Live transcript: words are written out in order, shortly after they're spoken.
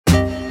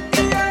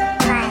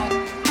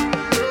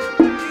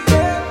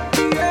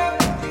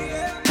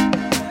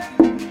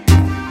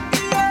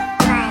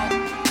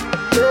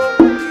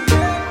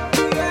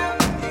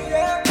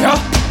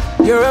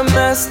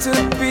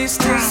masterpiece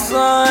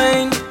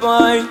designed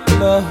by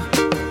love,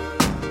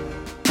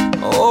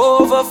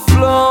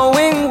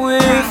 overflowing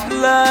with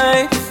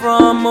light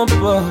from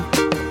above.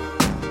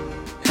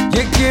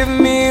 You give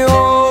me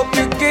hope,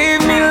 you gave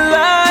me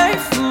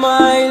life,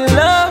 my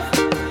love.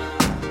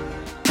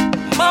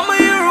 Mama,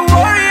 you're a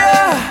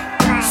warrior,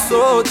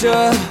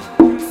 soldier,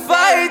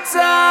 fight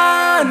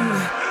on.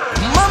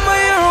 Mama,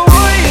 you're a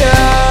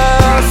warrior,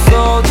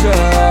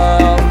 soldier,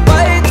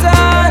 fight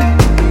on.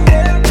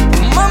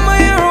 Mama,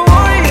 you're a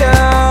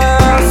warrior,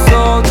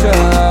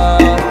 soldier,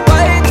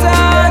 fight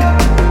on.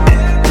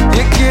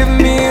 You give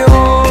me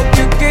hope,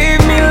 you gave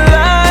me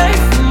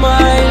life,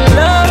 my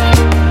love.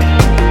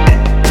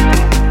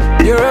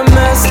 You're a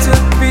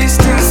masterpiece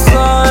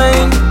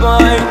designed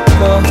by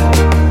love.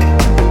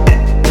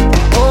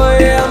 Oh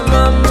yeah,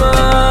 mama,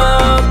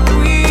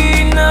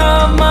 queen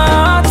of my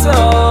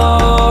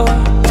heart.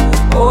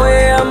 Oh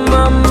yeah,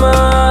 mama,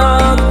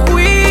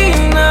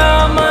 queen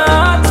of my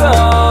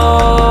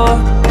heart.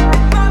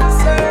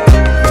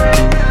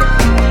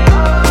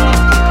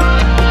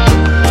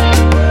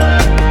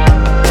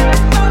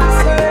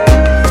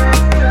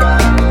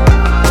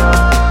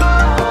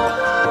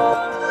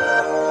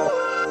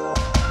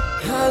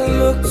 I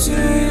look to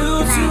you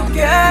to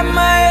guide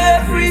my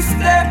every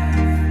step.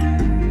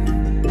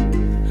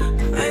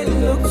 I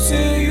look to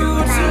you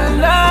to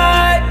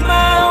light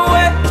my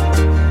way.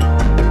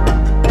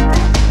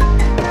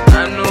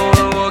 I know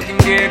the world can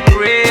get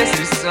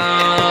crazy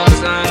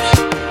sometimes.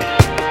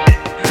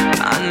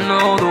 I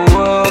know the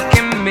world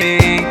can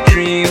make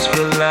dreams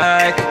feel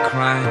like a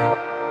crime.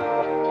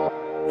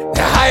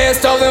 The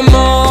highest of them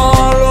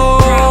all,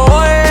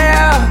 oh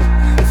yeah,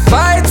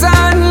 fight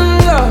and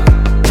love.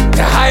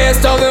 The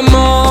highest of them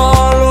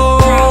all,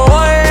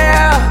 oh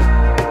yeah,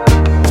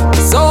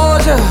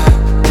 soldier.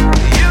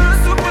 You're a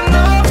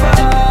supernova,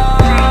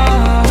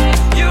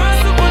 you're a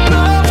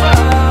supernova.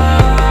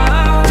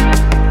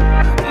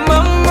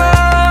 Mama,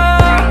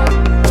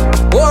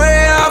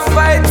 warrior,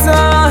 fight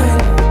on.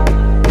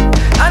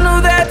 I know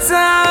that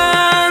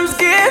times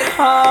get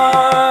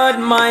hard,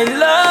 my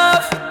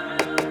love,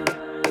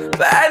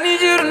 but I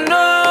need you to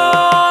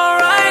know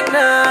right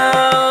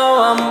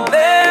now I'm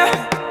there.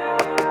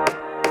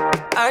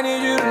 I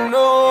need you to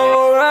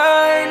know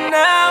right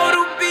now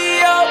it'll be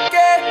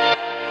okay.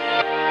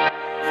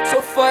 So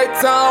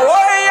fight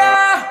on.